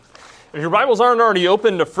If your Bibles aren't already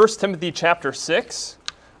open to 1 Timothy chapter 6,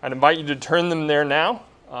 I'd invite you to turn them there now.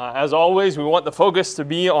 As always, we want the focus to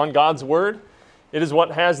be on God's Word. It is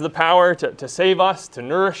what has the power to save us, to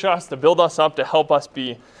nourish us, to build us up, to help us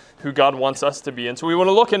be who God wants us to be. And so we want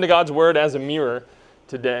to look into God's Word as a mirror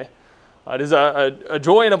today. It is a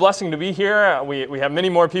joy and a blessing to be here. We have many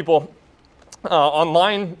more people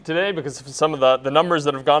online today because of some of the numbers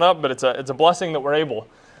that have gone up, but it's a blessing that we're able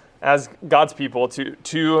as God's people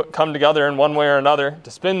to come together in one way or another,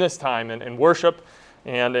 to spend this time in worship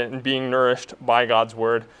and in being nourished by God's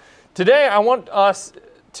Word. Today, I want us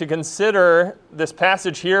to consider this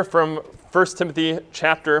passage here from 1 Timothy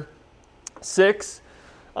chapter 6,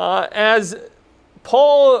 as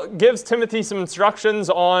Paul gives Timothy some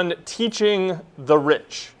instructions on teaching the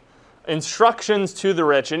rich, instructions to the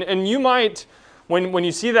rich. And you might, when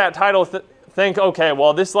you see that title, think, okay,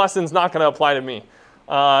 well, this lesson's not going to apply to me.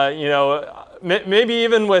 Maybe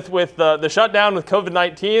even with the shutdown with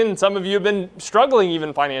COVID-19, some of you have been struggling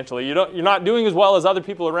even financially. You're not doing as well as other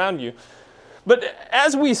people around you. But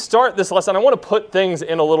as we start this lesson, I want to put things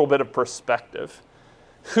in a little bit of perspective.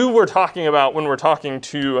 Who we're talking about when we're talking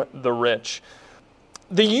to the rich.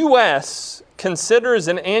 The U.S. considers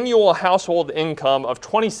an annual household income of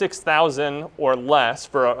 $26,000 or less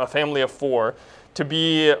for a family of four to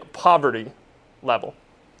be poverty level.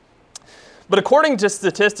 But according to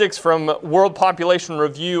statistics from World Population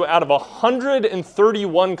Review, out of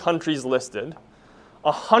 131 countries listed,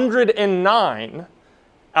 109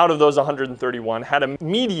 out of those 131 had a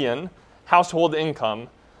median household income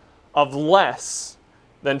of less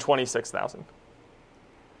than $26,000.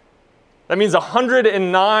 That means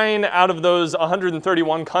 109 out of those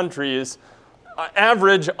 131 countries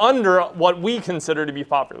average under what we consider to be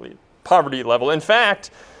poverty level. In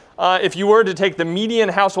fact, if you were to take the median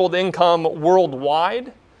household income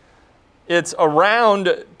worldwide, it's around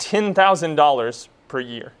 $10,000 per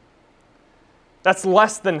year. That's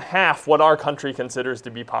less than half what our country considers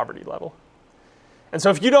to be poverty level. And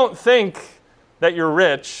so if you don't think that you're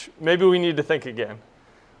rich, maybe we need to think again.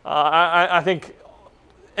 I think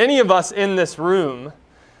any of us in this room,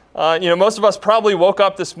 most of us probably woke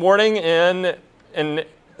up this morning in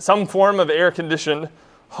some form of air-conditioned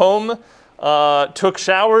home, took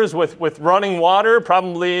showers with running water,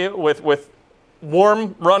 probably with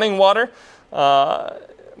warm running water.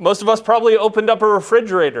 Most of us probably opened up a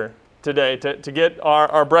refrigerator today to get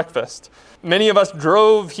our breakfast. Many of us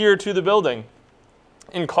drove here to the building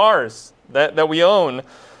in cars that we own.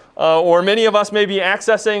 Or many of us may be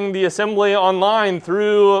accessing the assembly online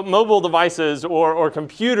through mobile devices or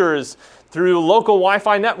computers through local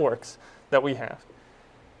Wi-Fi networks that we have.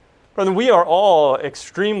 Brother, we are all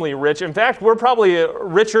extremely rich. In fact, we're probably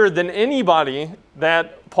richer than anybody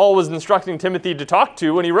that Paul was instructing Timothy to talk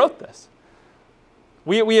to when he wrote this.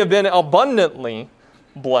 We have been abundantly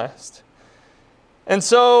blessed. And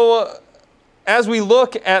so, as we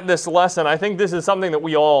look at this lesson, I think this is something that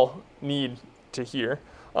we all need to hear.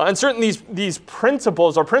 And certainly these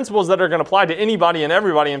principles are principles that are going to apply to anybody and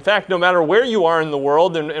everybody. In fact, no matter where you are in the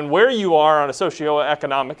world and where you are on a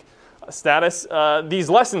socioeconomic status, these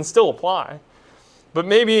lessons still apply. But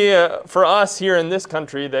maybe for us here in this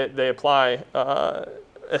country, they apply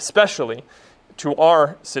especially to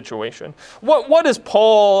our situation. What does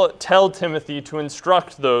Paul tell Timothy to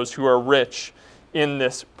instruct those who are rich in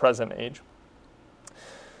this present age?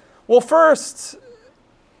 Well, first,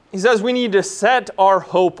 he says we need to set our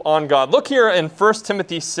hope on God. Look here in 1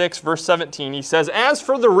 Timothy 6, verse 17. He says, "As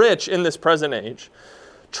for the rich in this present age,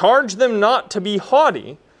 charge them not to be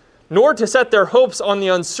haughty, nor to set their hopes on the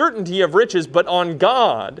uncertainty of riches, but on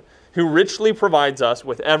God, who richly provides us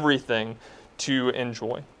with everything to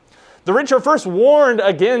enjoy." The rich are first warned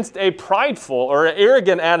against a prideful or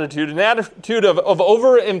arrogant attitude, an attitude of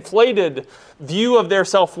overinflated view of their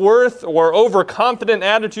self-worth or overconfident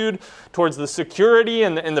attitude towards the security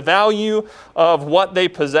and the value of what they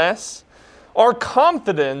possess. Our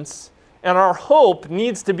confidence and our hope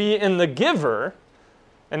needs to be in the giver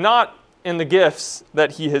and not in the gifts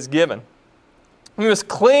that he has given. We must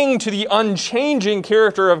cling to the unchanging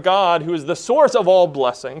character of God, who is the source of all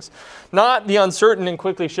blessings, not the uncertain and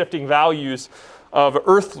quickly shifting values of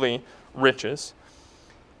earthly riches.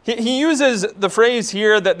 He uses the phrase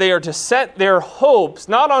here that they are to set their hopes,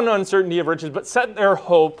 not on uncertainty of riches, but set their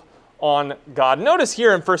hope on God. Notice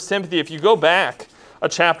here in 1 Timothy, if you go back a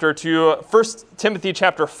chapter to 1 Timothy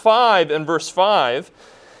chapter 5 and verse 5,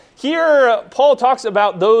 here Paul talks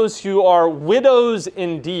about those who are widows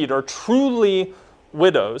indeed, or truly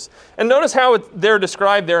widows. And notice how they're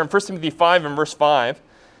described there in 1 Timothy 5 and verse 5.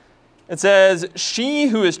 It says, "She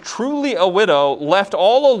who is truly a widow, left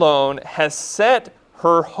all alone, has set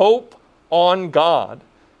her hope on God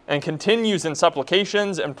and continues in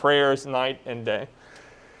supplications and prayers night and day.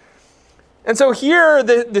 And so here,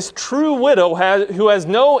 this true widow who has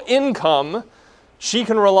no income she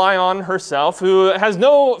can rely on herself, who has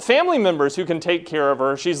no family members who can take care of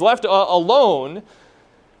her, she's left alone,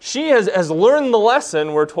 she has learned the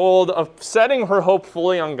lesson, we're told, of setting her hope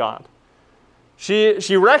fully on God.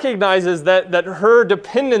 She recognizes that her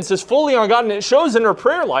dependence is fully on God, and it shows in her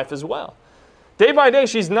prayer life as well. Day by day,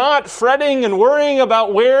 she's not fretting and worrying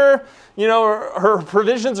about where her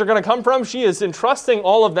provisions are going to come from. She is entrusting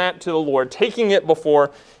all of that to the Lord, taking it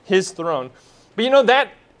before His throne. But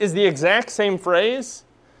that is the exact same phrase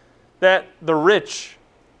that the rich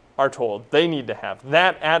are told they need to have,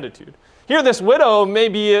 that attitude. Here, this widow may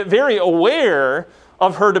be very aware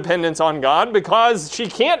of her dependence on God because she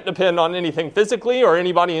can't depend on anything physically or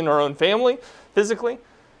anybody in her own family physically.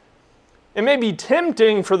 It may be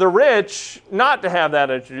tempting for the rich not to have that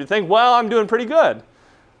attitude, to think, well, I'm doing pretty good.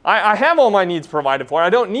 I have all my needs provided for. I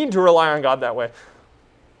don't need to rely on God that way.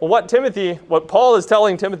 Well, what Paul is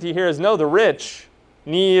telling Timothy here is, no, the rich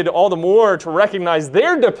need all the more to recognize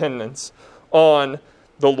their dependence on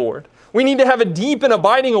the Lord. We need to have a deep and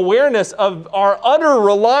abiding awareness of our utter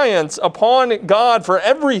reliance upon God for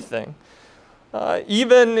everything.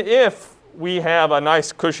 Even if we have a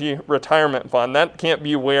nice, cushy retirement fund, that can't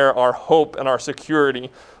be where our hope and our security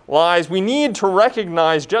lies. We need to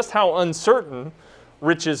recognize just how uncertain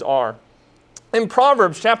riches are. In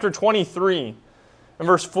Proverbs chapter 23, in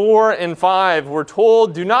verse 4 and 5, we're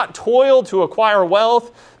told, do not toil to acquire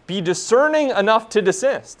wealth, be discerning enough to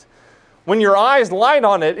desist. When your eyes light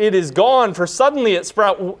on it, it is gone, for suddenly it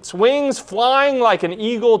sprouts wings, flying like an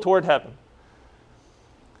eagle toward heaven.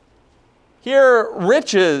 Here,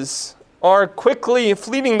 riches are quickly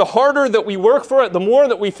fleeting. The harder that we work for it, the more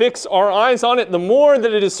that we fix our eyes on it, the more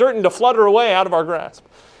that it is certain to flutter away out of our grasp.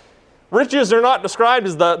 Riches are not described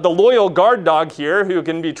as the loyal guard dog here who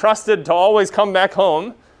can be trusted to always come back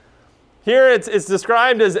home. Here it's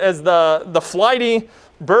described as the flighty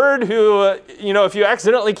bird who, if you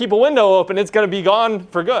accidentally keep a window open, it's going to be gone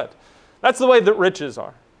for good. That's the way that riches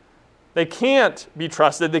are. They can't be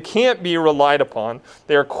trusted. They can't be relied upon.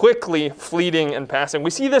 They are quickly fleeting and passing. We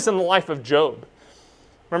see this in the life of Job.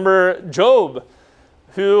 Remember Job,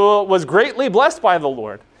 who was greatly blessed by the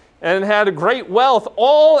Lord and had great wealth,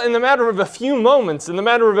 all in the matter of a few moments, in the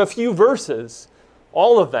matter of a few verses.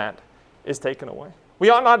 All of that is taken away.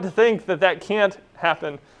 We ought not to think that can't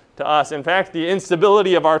happen to us. In fact, the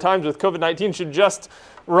instability of our times with COVID-19 should just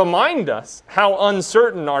remind us how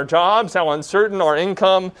uncertain our jobs, how uncertain our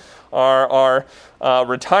income, our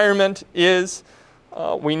retirement is.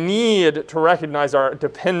 We need to recognize our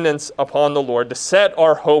dependence upon the Lord, to set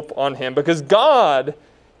our hope on Him, because God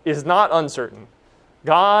is not uncertain.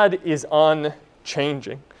 God is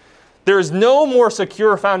unchanging. There is no more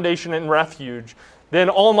secure foundation and refuge than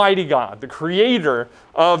Almighty God, the creator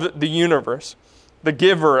of the universe, the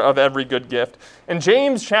giver of every good gift. In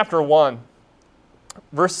James chapter 1,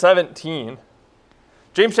 verse 17,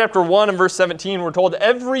 James chapter 1 and verse 17, we're told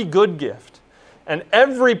every good gift and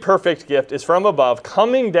every perfect gift is from above,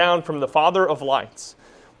 coming down from the Father of lights,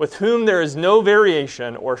 with whom there is no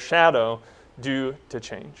variation or shadow due to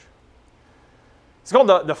change. It's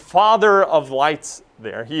called the Father of lights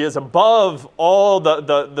there. He is above all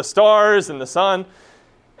the stars and the sun.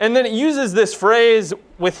 And then it uses this phrase,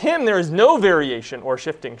 with Him there is no variation or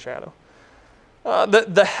shifting shadow.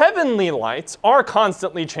 The heavenly lights are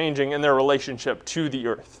constantly changing in their relationship to the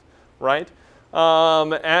earth, right?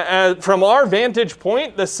 From our vantage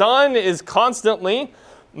point, the sun is constantly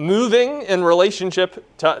moving in relationship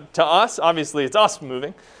to us. Obviously, it's us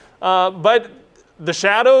moving. But the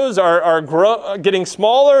shadows are getting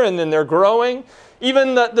smaller, and then they're growing.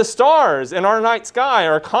 Even the stars in our night sky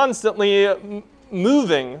are constantly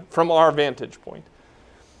moving from our vantage point.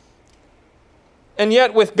 And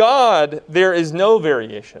yet with God, there is no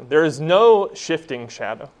variation. There is no shifting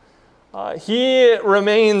shadow. He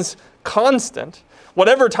remains constant.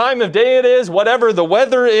 Whatever time of day it is, whatever the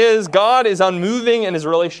weather is, God is unmoving in His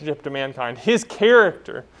relationship to mankind. His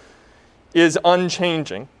character is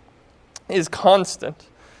unchanging, is constant.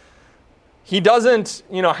 He doesn't,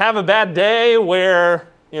 have a bad day where,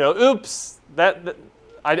 oops,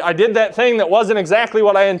 I did that thing that wasn't exactly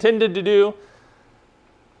what I intended to do.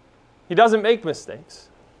 He doesn't make mistakes.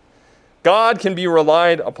 God can be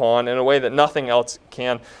relied upon in a way that nothing else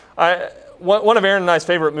can. One of Aaron and I's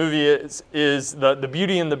favorite movies is the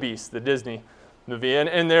Beauty and the Beast, the Disney movie.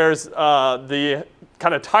 And there's the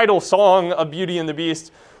kind of title song of Beauty and the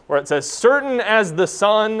Beast where it says, "Certain as the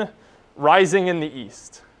sun rising in the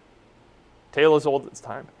east. Tale as old as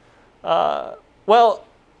time." Well,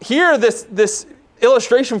 here, this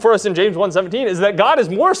illustration for us in James 1:17 is that God is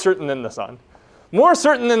more certain than the sun. More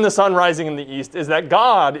certain than the sun rising in the east is that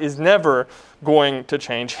God is never going to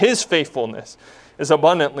change. His faithfulness is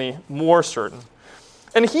abundantly more certain.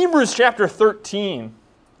 In Hebrews chapter 13,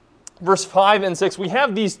 verse 5 and 6, we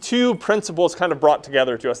have these two principles kind of brought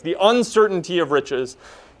together to us: the uncertainty of riches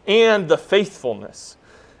and the faithfulness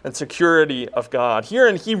and security of God. Here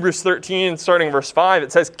in Hebrews 13, starting verse 5,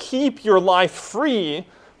 it says, "Keep your life free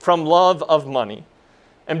from love of money,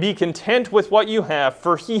 and be content with what you have,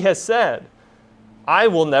 for he has said, I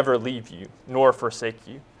will never leave you nor forsake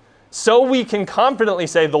you. So we can confidently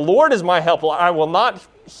say, the Lord is my help. I will not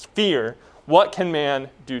fear. What can man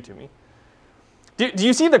do to me?" Do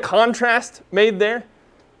you see the contrast made there?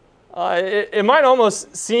 It might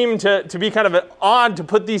almost seem to be kind of odd to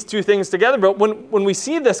put these two things together, but when we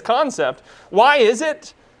see this concept, why is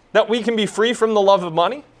it that we can be free from the love of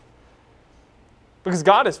money? Because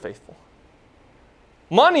God is faithful.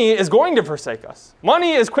 Money is going to forsake us.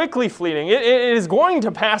 Money is quickly fleeting. It is going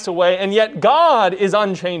to pass away, and yet God is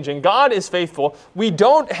unchanging. God is faithful. We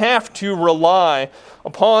don't have to rely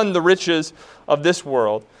upon the riches of this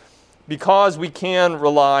world because we can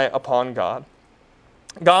rely upon God.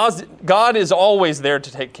 God is always there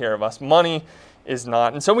to take care of us. Money is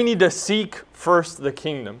not. And so we need to seek first the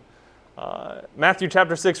kingdom. Matthew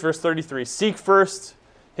chapter 6, verse 33, "Seek first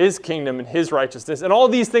his kingdom and his righteousness, and all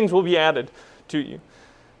these things will be added to you."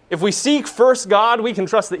 If we seek first God, we can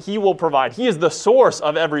trust that he will provide. He is the source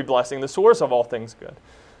of every blessing, the source of all things good.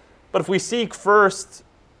 But if we seek first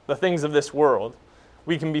the things of this world,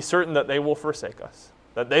 we can be certain that they will forsake us,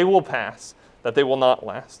 that they will pass, that they will not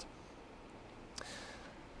last.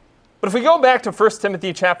 But if we go back to 1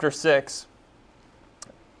 Timothy chapter 6,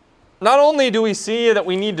 not only do we see that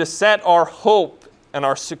we need to set our hope and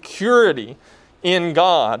our security in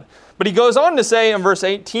God, but he goes on to say in verse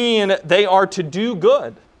 18, they are to do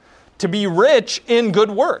good, to be rich in good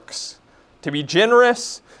works, to be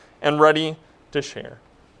generous and ready to share.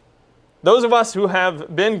 Those of us who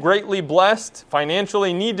have been greatly blessed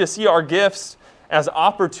financially need to see our gifts as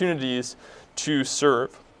opportunities to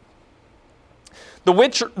serve.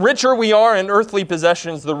 The richer we are in earthly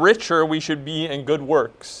possessions, the richer we should be in good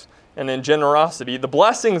works and in generosity. The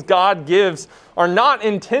blessings God gives are not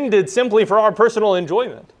intended simply for our personal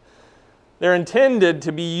enjoyment. They're intended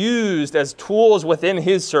to be used as tools within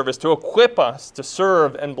his service to equip us to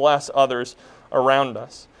serve and bless others around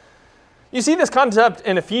us. You see this concept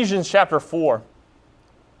in Ephesians chapter 4.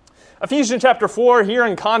 Ephesians chapter 4, here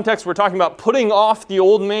in context, we're talking about putting off the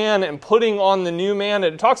old man and putting on the new man.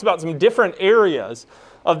 And it talks about some different areas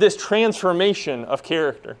of this transformation of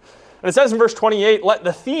character. And it says in verse 28, "Let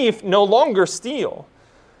the thief no longer steal,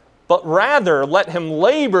 but rather let him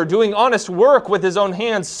labor, doing honest work with his own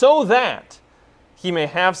hands, so that he may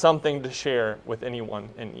have something to share with anyone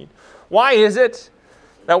in need." Why is it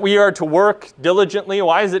that we are to work diligently?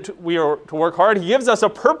 Why is it we are to work hard? He gives us a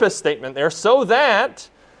purpose statement there, so that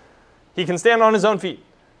he can stand on his own feet,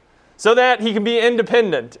 so that he can be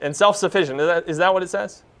independent and self-sufficient. Is that what it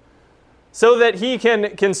says? So that he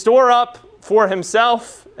can store up for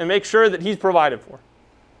himself and make sure that he's provided for.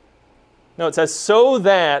 No, it says, so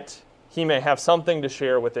that he may have something to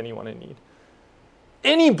share with anyone in need.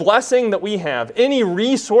 Any blessing that we have, any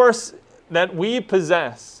resource that we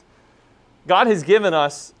possess, God has given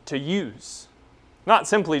us to use. Not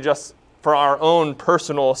simply just for our own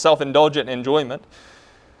personal self-indulgent enjoyment.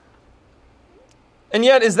 And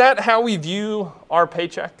yet, is that how we view our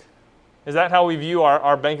paycheck? Is that how we view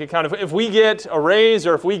our bank account? If we get a raise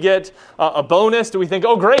or if we get a bonus, do we think,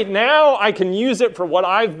 oh great, now I can use it for what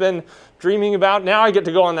I've been dreaming about. Now I get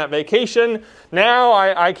to go on that vacation. Now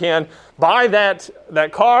I can buy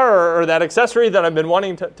that car or that accessory that I've been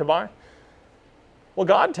wanting to buy. Well,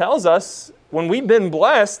 God tells us when we've been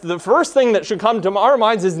blessed, the first thing that should come to our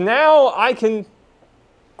minds is now I can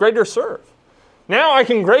greater serve. Now I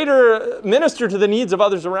can greater minister to the needs of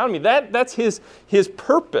others around me. That's his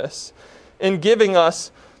purpose in giving us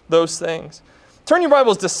those things. Turn your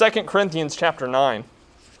Bibles to 2 Corinthians chapter 9.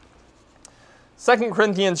 2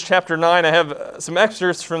 Corinthians chapter 9, I have some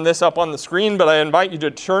excerpts from this up on the screen, but I invite you to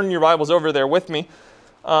turn your Bibles over there with me.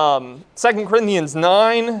 2 Corinthians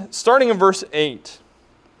 9, starting in verse 8.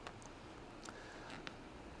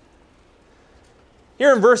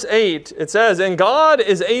 Here in verse 8, it says, "And God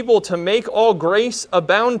is able to make all grace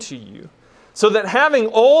abound to you, so that having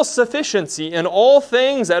all sufficiency in all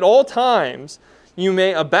things at all times, you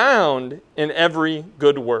may abound in every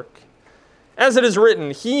good work. As it is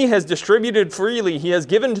written, he has distributed freely, he has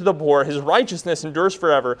given to the poor, his righteousness endures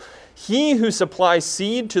forever. He who supplies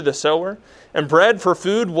seed to the sower and bread for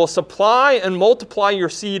food will supply and multiply your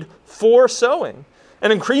seed for sowing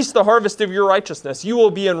and increase the harvest of your righteousness. You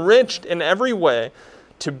will be enriched in every way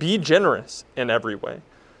to be generous in every way,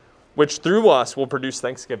 which through us will produce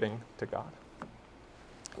thanksgiving to God.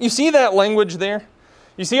 You see that language there?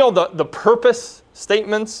 You see all the purpose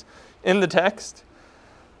statements in the text?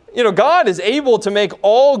 God is able to make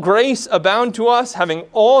all grace abound to us, having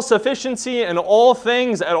all sufficiency in all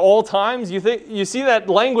things at all times. You see that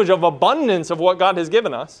language of abundance of what God has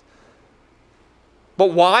given us.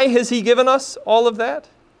 But why has he given us all of that?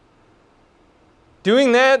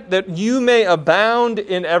 Doing that you may abound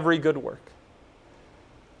in every good work.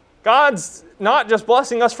 God's not just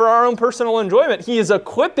blessing us for our own personal enjoyment. He is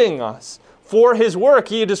equipping us for his work.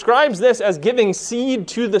 He describes this as giving seed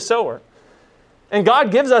to the sower. And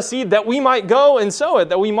God gives us seed that we might go and sow it,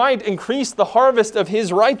 that we might increase the harvest of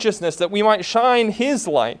his righteousness, that we might shine his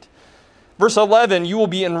light. Verse 11, you will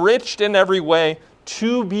be enriched in every way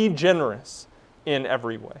to be generous in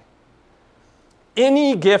every way.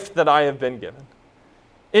 Any gift that I have been given,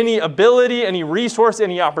 any ability, any resource,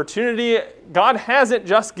 any opportunity, God hasn't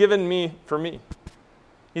just given me for me.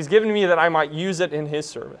 He's given me that I might use it in his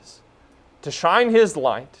service, to shine his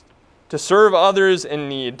light, to serve others in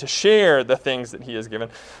need, to share the things that he has given.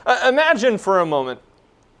 Imagine for a moment,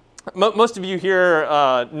 most of you here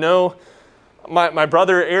know my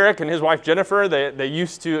brother Eric and his wife Jennifer. They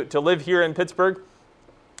used to live here in Pittsburgh.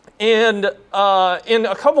 And in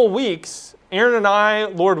a couple weeks, Aaron and I,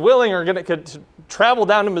 Lord willing, are going to travel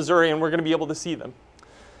down to Missouri, and we're going to be able to see them.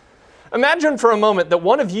 Imagine for a moment that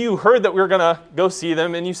one of you heard that we were going to go see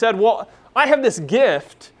them, and you said, well, I have this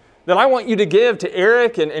gift that I want you to give to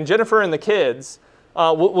Eric and Jennifer and the kids.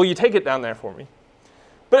 Will you take it down there for me?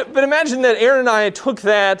 But imagine that Aaron and I took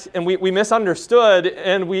that and we misunderstood,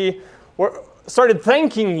 and we started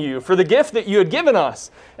thanking you for the gift that you had given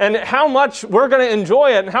us and how much we're going to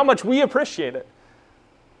enjoy it and how much we appreciate it.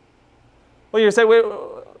 Well, you say, wait,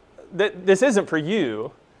 this isn't for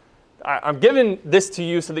you. I'm giving this to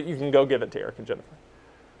you so that you can go give it to Eric and Jennifer.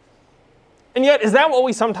 And yet, is that what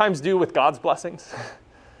we sometimes do with God's blessings?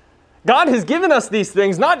 God has given us these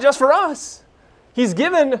things not just for us. He's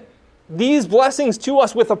given these blessings to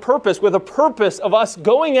us with a purpose of us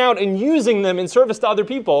going out and using them in service to other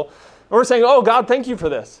people. And we're saying, oh, God, thank you for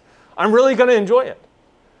this. I'm really going to enjoy it.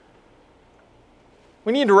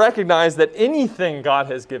 We need to recognize that anything God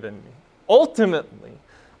has given me, ultimately,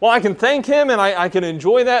 while I can thank him and I can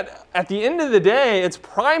enjoy that, at the end of the day, its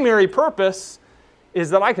primary purpose is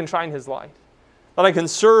that I can shine his light, that I can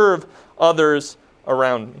serve others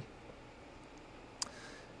around me.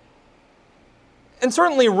 And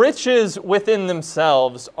certainly riches within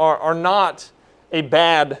themselves are not a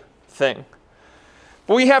bad thing.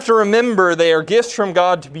 But we have to remember they are gifts from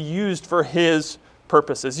God to be used for his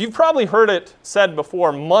purposes. You've probably heard it said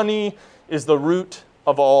before, money is the root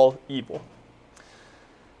of all evil.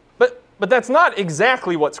 But that's not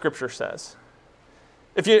exactly what Scripture says.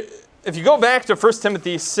 If you go back to 1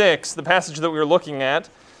 Timothy 6, the passage that we were looking at,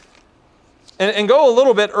 and go a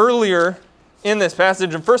little bit earlier in this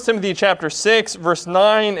passage, in 1 Timothy chapter 6, verse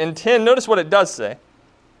 9 and 10, notice what it does say.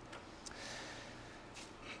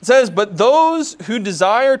 It says, but those who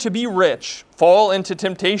desire to be rich fall into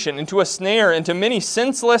temptation, into a snare, into many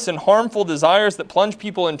senseless and harmful desires that plunge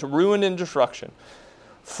people into ruin and destruction.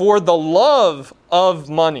 For the love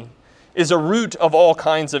of money is a root of all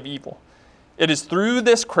kinds of evil. It is through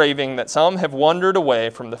this craving that some have wandered away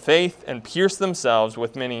from the faith and pierced themselves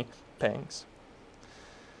with many pangs.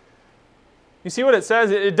 You see what it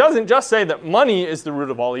says? It doesn't just say that money is the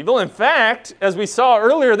root of all evil. In fact, as we saw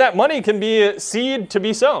earlier, that money can be a seed to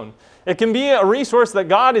be sown. It can be a resource that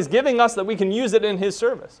God is giving us that we can use it in his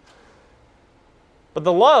service. But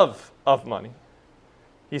the love of money,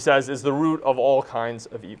 he says, is the root of all kinds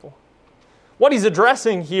of evil. What he's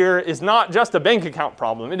addressing here is not just a bank account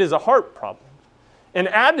problem. It is a heart problem, an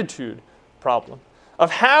attitude problem of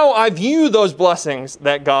how I view those blessings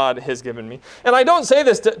that God has given me. And I don't say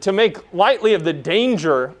this to make lightly of the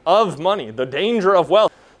danger of money, the danger of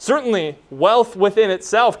wealth. Certainly, wealth within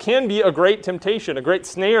itself can be a great temptation, a great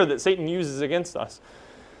snare that Satan uses against us.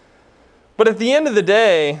 But at the end of the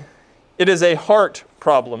day, it is a heart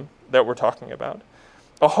problem that we're talking about.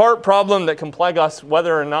 A heart problem that can plague us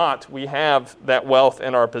whether or not we have that wealth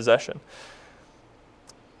in our possession.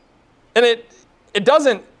 And it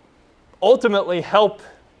doesn't ultimately help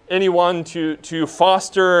anyone to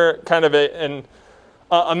foster kind of an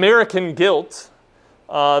American guilt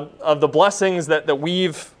of the blessings that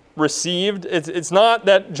we've received. It's not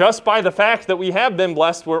that just by the fact that we have been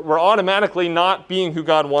blessed, we're automatically not being who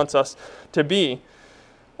God wants us to be.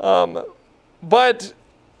 But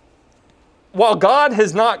while God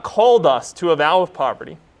has not called us to a vow of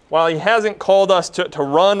poverty, while he hasn't called us to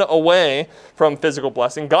run away from physical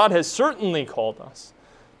blessing, God has certainly called us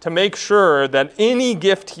to make sure that any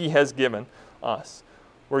gift he has given us,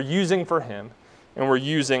 we're using for him and we're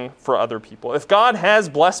using for other people. If God has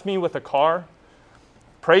blessed me with a car,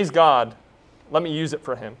 praise God, let me use it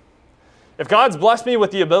for him. If God's blessed me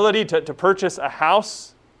with the ability to purchase a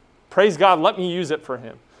house, praise God, let me use it for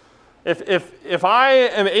him. If I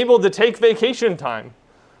am able to take vacation time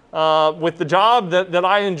with the job that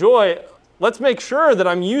I enjoy, let's make sure that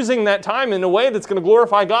I'm using that time in a way that's going to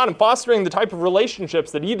glorify God and fostering the type of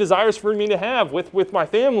relationships that he desires for me to have with my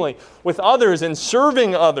family, with others, and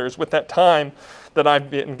serving others with that time that I've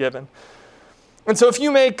been given. And so if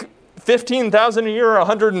you make $15,000 a year or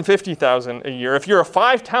 $150,000 a year, if you're a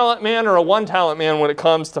 5-talent man or a 1-talent man when it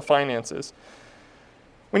comes to finances,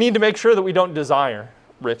 we need to make sure that we don't desire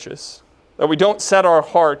riches, that we don't set our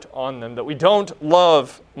heart on them, that we don't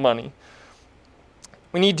love money.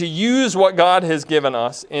 We need to use what God has given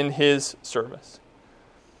us in his service.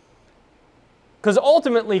 Because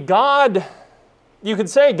ultimately, God, you could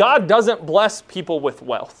say God doesn't bless people with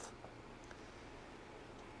wealth.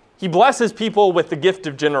 He blesses people with the gift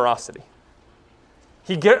of generosity.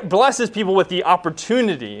 He blesses people with the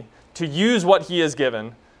opportunity to use what he has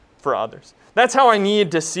given for others. That's how I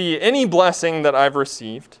need to see any blessing that I've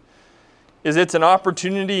received, is it's an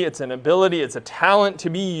opportunity, it's an ability, it's a talent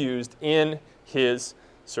to be used in his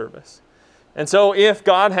service. And so if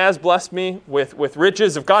God has blessed me with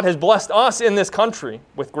riches, if God has blessed us in this country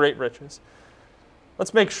with great riches,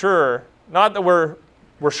 let's make sure, not that we're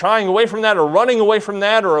shying away from that or running away from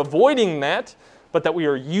that or avoiding that, but that we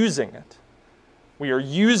are using it. We are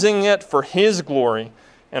using it for his glory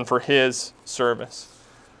and for his service.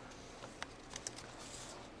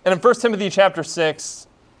 And in 1 Timothy chapter 6,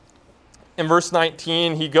 in verse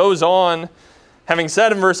 19, he goes on, having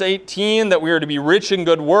said in verse 18 that we are to be rich in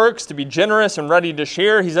good works, to be generous and ready to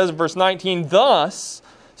share, he says in verse 19, thus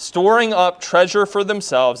storing up treasure for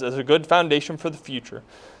themselves as a good foundation for the future,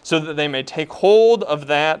 so that they may take hold of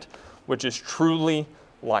that which is truly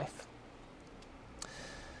life.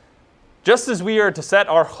 Just as we are to set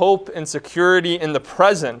our hope and security in the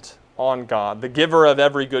present on God, the giver of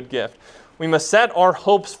every good gift, we must set our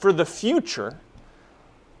hopes for the future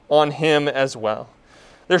on him as well.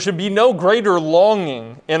 There should be no greater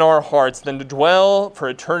longing in our hearts than to dwell for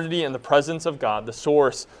eternity in the presence of God, the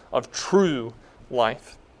source of true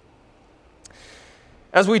life.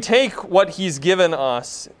 As we take what he's given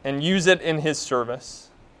us and use it in his service,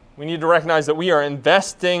 we need to recognize that we are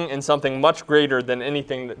investing in something much greater than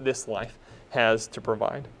anything that this life has to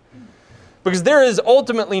provide. Because there is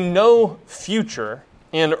ultimately no future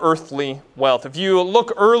in earthly wealth. If you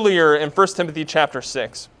look earlier in 1 Timothy chapter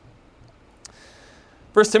 6,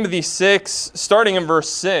 1 Timothy 6, starting in verse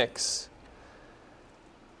 6,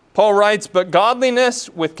 Paul writes, but godliness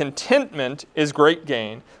with contentment is great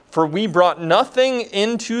gain, for we brought nothing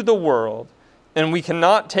into the world, and we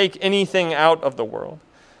cannot take anything out of the world.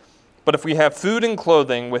 But if we have food and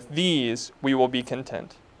clothing, with these we will be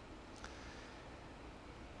content.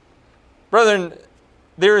 Brethren,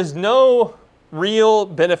 there is no real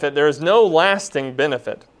benefit, there is no lasting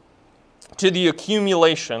benefit to the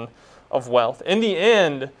accumulation of wealth. In the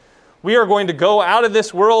end, we are going to go out of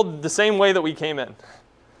this world the same way that we came in.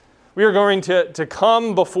 We are going to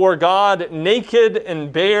come before God naked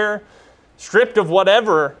and bare, stripped of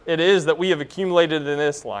whatever it is that we have accumulated in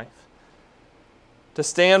this life, to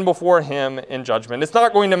stand before him in judgment. It's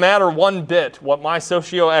not going to matter one bit what my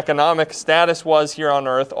socioeconomic status was here on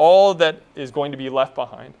earth. All that is going to be left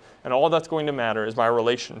behind, and all that's going to matter is my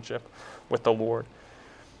relationship with the Lord.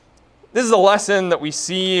 This is a lesson that we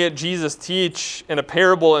see Jesus teach in a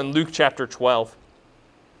parable in Luke chapter 12.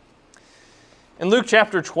 In Luke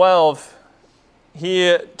chapter 12,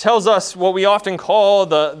 he tells us what we often call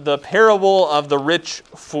the parable of the rich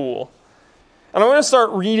fool. And I'm going to start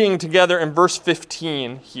reading together in verse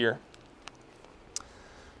 15 here.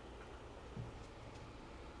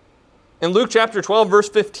 In Luke chapter 12, verse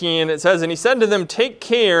 15, it says, and he said to them, take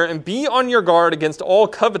care and be on your guard against all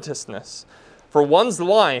covetousness, for one's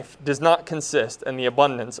life does not consist in the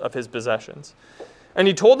abundance of his possessions. And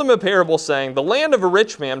he told them a parable, saying, the land of a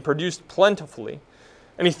rich man produced plentifully.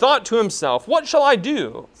 And he thought to himself, what shall I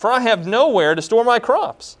do? For I have nowhere to store my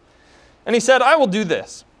crops. And he said, I will do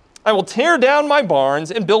this. I will tear down my barns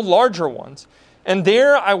and build larger ones, And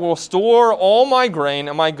there I will store all my grain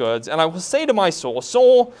and my goods, and I will say to my soul,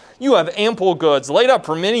 Soul, you have ample goods laid up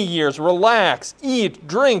for many years. Relax, eat,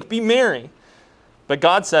 drink, be merry. But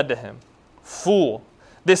God said to him, Fool,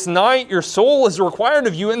 this night your soul is required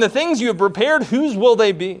of you, and the things you have prepared, whose will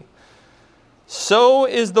they be? So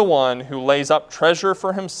is the one who lays up treasure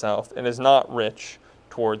for himself and is not rich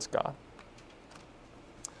towards God.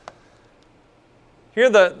 Here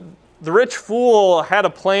the rich fool had a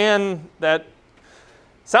plan that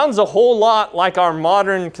sounds a whole lot like our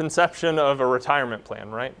modern conception of a retirement plan,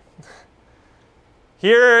 right?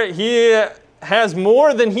 Here he has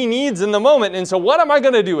more than he needs in the moment, and so what am I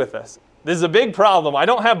going to do with this? This is a big problem. I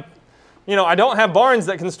don't have barns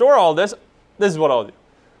that can store all this. This is what I'll do.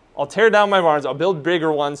 I'll tear down my barns, I'll build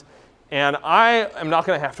bigger ones, and I am not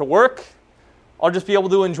going to have to work. I'll just be able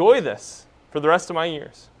to enjoy this for the rest of my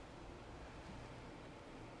years.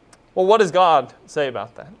 Well, what does God say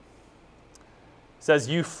about that? He says,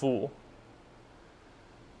 you fool.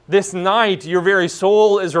 This night your very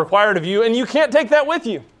soul is required of you, and you can't take that with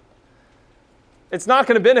you. It's not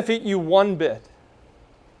going to benefit you one bit.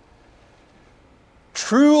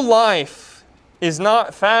 True life is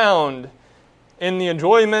not found in the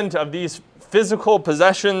enjoyment of these physical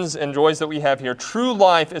possessions and joys that we have here. True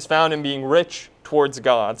life is found in being rich towards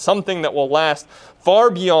God, something that will last far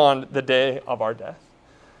beyond the day of our death.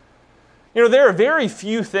 There are very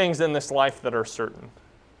few things in this life that are certain.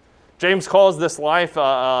 James calls this life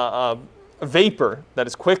a vapor that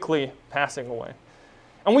is quickly passing away.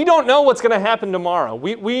 And we don't know what's going to happen tomorrow.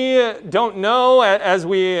 We don't know, as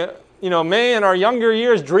we may in our younger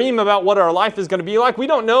years dream about what our life is going to be like. We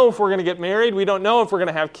don't know if we're going to get married. We don't know if we're going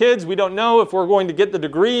to have kids. We don't know if we're going to get the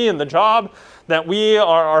degree and the job that we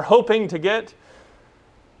are hoping to get.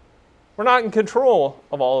 We're not in control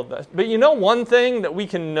of all of this. But one thing that we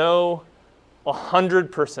can know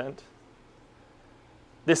 100%,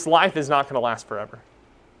 this life is not going to last forever.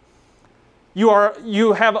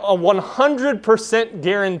 You have a 100%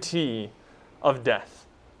 guarantee of death.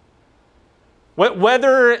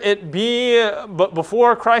 Whether it be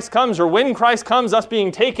before Christ comes or when Christ comes, us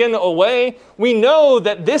being taken away, we know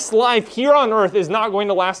that this life here on earth is not going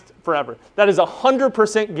to last forever. That is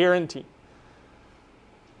 100% guarantee.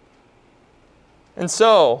 And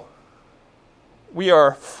so, we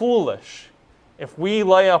are foolish if we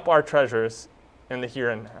lay up our treasures in the here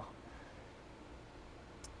and now.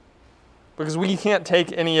 Because we can't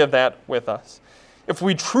take any of that with us. If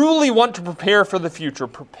we truly want to prepare for the future,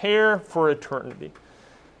 prepare for eternity.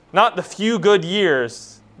 Not the few good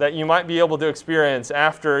years that you might be able to experience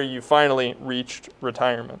after you finally reached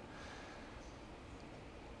retirement.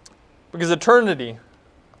 Because eternity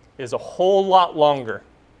is a whole lot longer.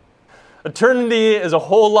 Eternity is a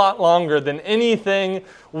whole lot longer than anything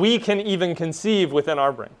we can even conceive within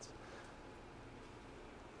our brains.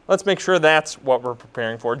 Let's make sure that's what we're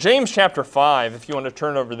preparing for. James chapter 5, if you want to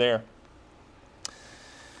turn over there,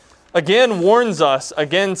 again warns us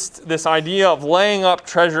against this idea of laying up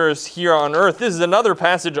treasures here on earth. This is another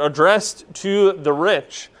passage addressed to the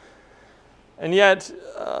rich. And yet,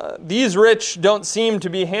 these rich don't seem to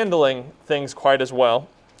be handling things quite as well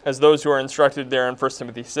as those who are instructed there in 1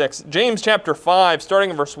 Timothy 6. James chapter 5, starting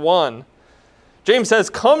in verse 1. James says,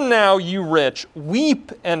 Come now, you rich,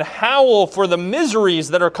 weep and howl for the miseries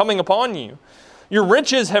that are coming upon you. Your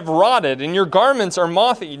riches have rotted, and your garments are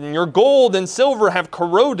moth-eaten. Your gold and silver have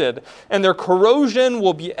corroded, and their corrosion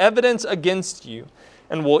will be evidence against you,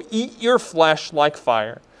 and will eat your flesh like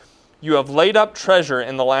fire. You have laid up treasure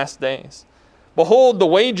in the last days. Behold, the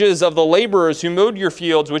wages of the laborers who mowed your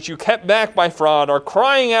fields, which you kept back by fraud, are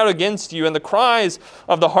crying out against you, and the cries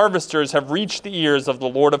of the harvesters have reached the ears of the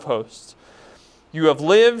Lord of hosts. You have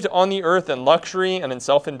lived on the earth in luxury and in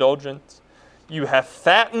self-indulgence. You have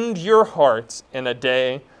fattened your hearts in a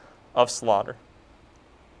day of slaughter.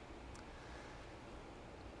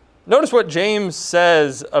 Notice what James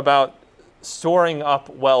says about storing up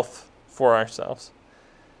wealth for ourselves.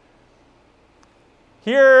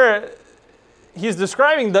 Here, he's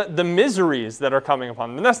describing the miseries that are coming upon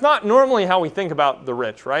them. And that's not normally how we think about the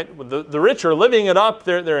rich, right? The rich are living it up.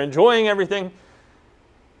 They're enjoying everything.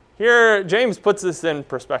 Here, James puts this in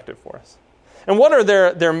perspective for us. And what are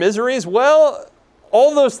their miseries? Well,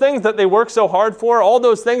 all those things that they work so hard for, all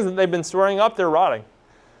those things that they've been storing up, they're rotting.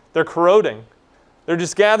 They're corroding. They're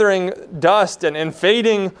just gathering dust and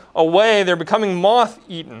fading away. They're becoming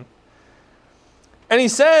moth-eaten. And he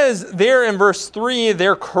says there in verse 3,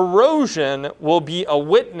 their corrosion will be a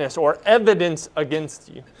witness or evidence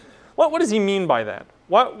against you. What does he mean by that?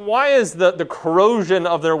 Why is the corrosion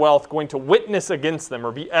of their wealth going to witness against them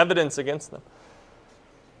or be evidence against them?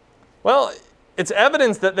 Well, it's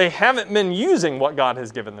evidence that they haven't been using what God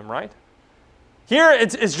has given them, right? Here,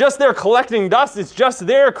 it's just they're collecting dust. It's just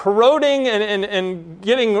they're corroding and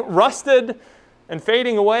getting rusted and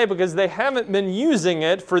fading away because they haven't been using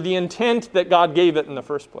it for the intent that God gave it in the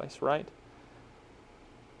first place, right?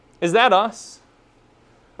 Is that us?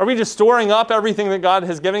 Are we just storing up everything that God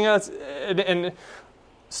has given us and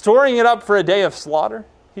storing it up for a day of slaughter,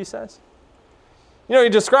 he says? You know, he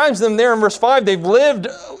describes them there in verse 5. They've lived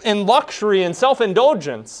in luxury and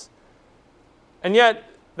self-indulgence. And yet,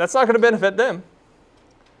 that's not going to benefit them.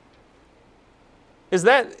 Is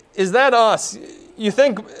that us? You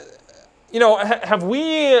think, you know, have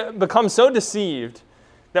we become so deceived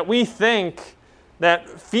that we think that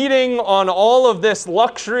feeding on all of this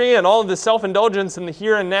luxury and all of this self-indulgence in the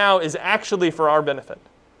here and now is actually for our benefit?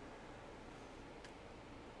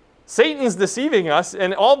 Satan's deceiving us,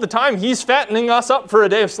 and all the time he's fattening us up for a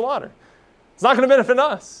day of slaughter. It's not going to benefit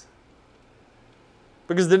us.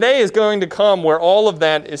 Because the day is going to come where all of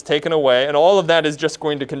that is taken away, and all of that is just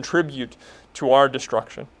going to contribute to our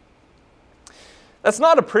destruction. That's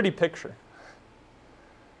not a pretty picture.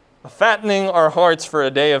 Fattening our hearts for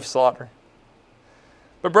a day of slaughter.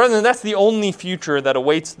 But brethren, that's the only future that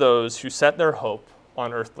awaits those who set their hope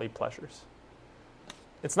on earthly pleasures.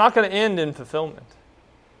 It's not going to end in fulfillment.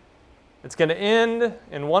 It's going to end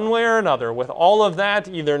in one way or another with all of that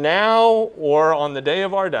either now or on the day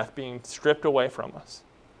of our death being stripped away from us.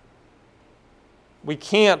 We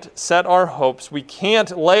can't set our hopes, we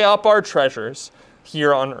can't lay up our treasures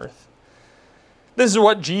here on earth. This is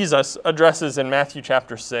what Jesus addresses in Matthew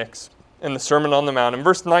chapter 6 in the Sermon on the Mount. In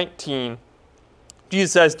verse 19,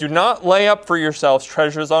 Jesus says, "Do not lay up for yourselves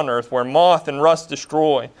treasures on earth where moth and rust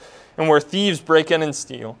destroy and where thieves break in and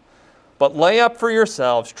steal. But lay up for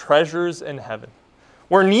yourselves treasures in heaven,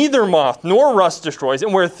 where neither moth nor rust destroys,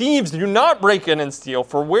 and where thieves do not break in and steal.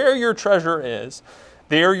 For where your treasure is,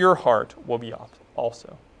 there your heart will be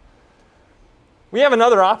also." We have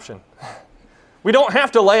another option. We don't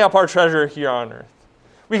have to lay up our treasure here on earth.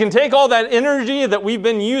 We can take all that energy that we've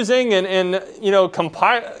been using and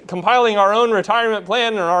compiling our own retirement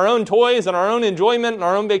plan and our own toys and our own enjoyment and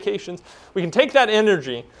our own vacations. We can take that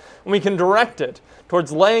energy and we can direct it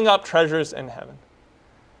towards laying up treasures in heaven,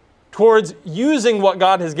 towards using what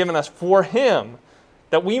God has given us for Him,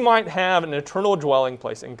 that we might have an eternal dwelling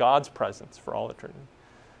place in God's presence for all eternity.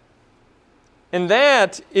 And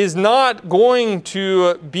that is not going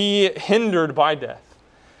to be hindered by death.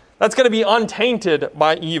 That's going to be untainted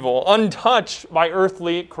by evil, untouched by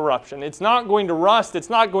earthly corruption. It's not going to rust. It's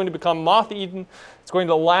not going to become moth-eaten. It's going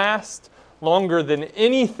to last longer than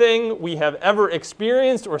anything we have ever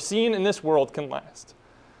experienced or seen in this world can last.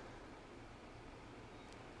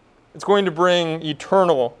 It's going to bring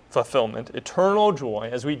eternal fulfillment, eternal joy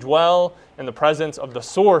as we dwell in the presence of the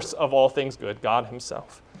source of all things good, God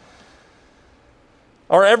Himself.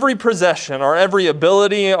 Our every possession, our every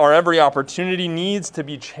ability, our every opportunity needs to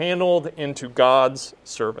be channeled into God's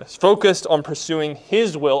service, focused on pursuing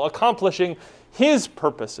His will, accomplishing His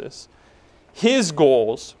purposes, His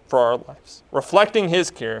goals for our lives, reflecting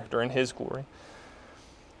His character and His glory.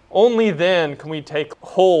 Only then can we take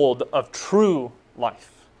hold of true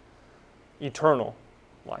life, eternal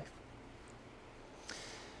life.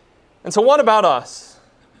 And so what about us?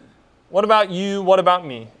 What about you? What about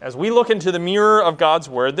me? As we look into the mirror of God's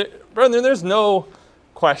Word, brethren, there's no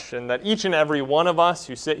question that each and every one of us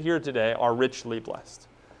who sit here today are richly blessed.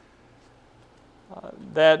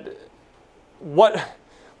 That what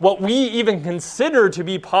we even consider to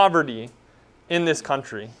be poverty in this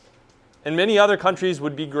country, in many other countries,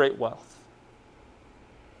 would be great wealth.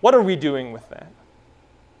 What are we doing with that?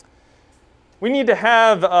 We need to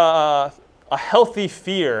have a healthy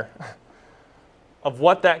fear of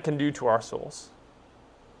what that can do to our souls.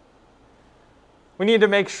 We need to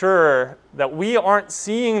make sure that we aren't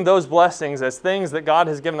seeing those blessings as things that God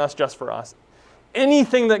has given us just for us.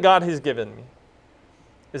 Anything that God has given me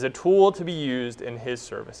is a tool to be used in His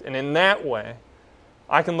service. And in that way,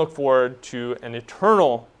 I can look forward to an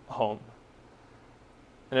eternal home,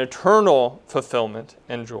 an eternal fulfillment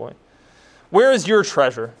and joy. Where is your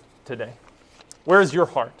treasure today? Where is your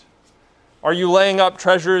heart? Are you laying up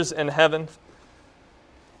treasures in heaven?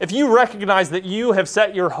 If you recognize that you have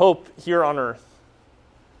set your hope here on earth,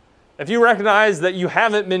 if you recognize that you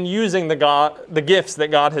haven't been using the gifts that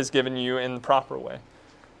God has given you in the proper way,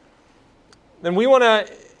 then we want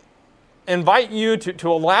to invite you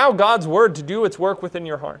to allow God's Word to do its work within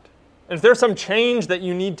your heart. And if there's some change that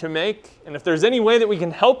you need to make, and if there's any way that we can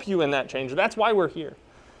help you in that change, that's why we're here.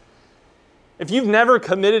 If you've never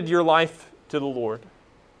committed your life to the Lord,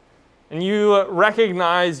 and you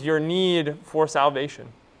recognize your need for salvation,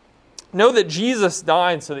 know that Jesus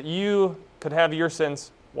died so that you could have your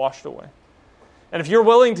sins washed away. And if you're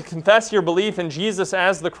willing to confess your belief in Jesus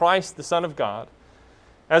as the Christ, the Son of God,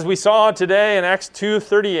 as we saw today in Acts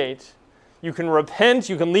 2:38, you can repent,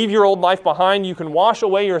 you can leave your old life behind, you can wash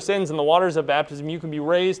away your sins in the waters of baptism, you can be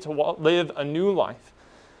raised to live a new life.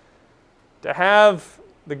 To have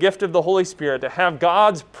the gift of the Holy Spirit, to have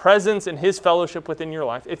God's presence and His fellowship within your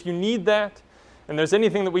life. If you need that, and there's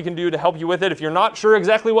anything that we can do to help you with it, if you're not sure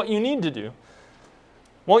exactly what you need to do,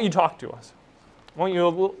 won't you talk to us? Won't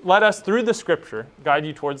you let us, through the Scripture, guide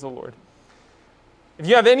you towards the Lord? If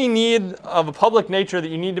you have any need of a public nature that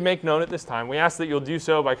you need to make known at this time, we ask that you'll do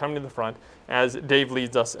so by coming to the front as Dave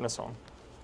leads us in a song.